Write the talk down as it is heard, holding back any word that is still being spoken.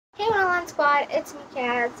Wonderland squad, it's me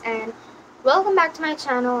Katz, and welcome back to my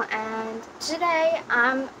channel. And today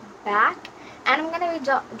I'm back and I'm gonna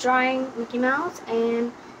be drawing Mickey Mouse,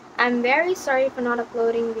 and I'm very sorry for not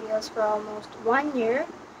uploading videos for almost 1 year.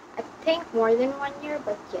 I think more than 1 year,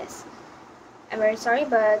 but yes, I'm very sorry,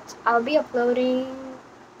 but I'll be uploading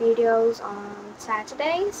videos on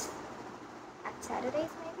Saturdays,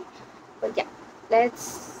 maybe. But yeah,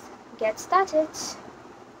 let's get started.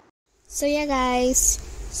 So yeah guys,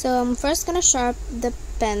 I'm first gonna sharpen the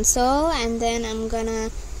pencil and then I'm gonna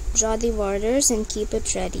draw the borders and keep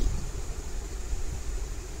it ready.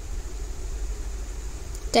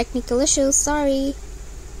 Technical issues, sorry.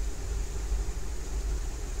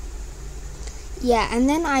 Yeah, and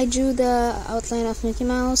then I drew the outline of Mickey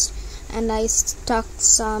Mouse and I stuck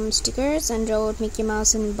some stickers and wrote Mickey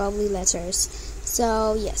Mouse in bubbly letters.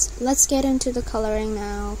 So yes, let's get into the coloring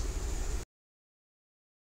now.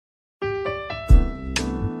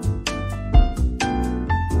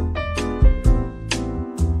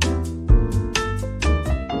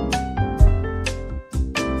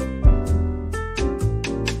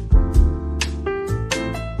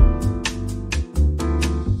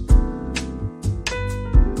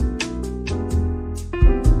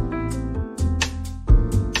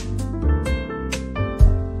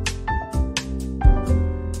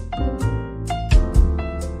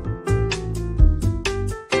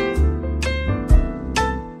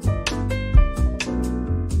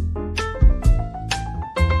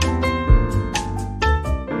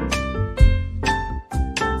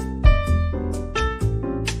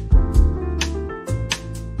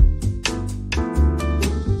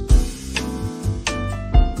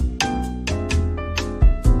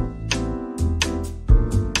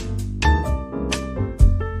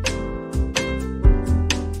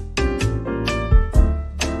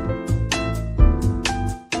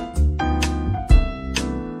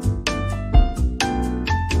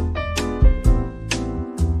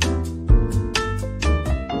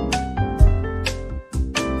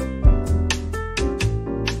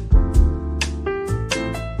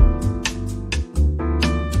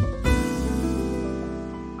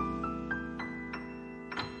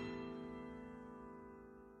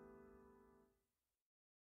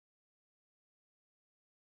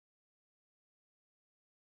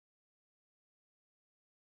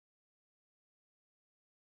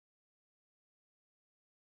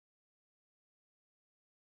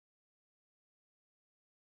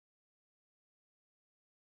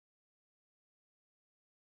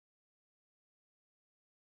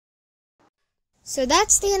 So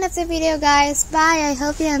that's the end of the video guys. Bye. I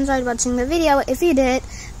hope you enjoyed watching the video. If you did,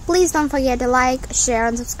 please don't forget to like, share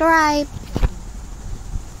and subscribe.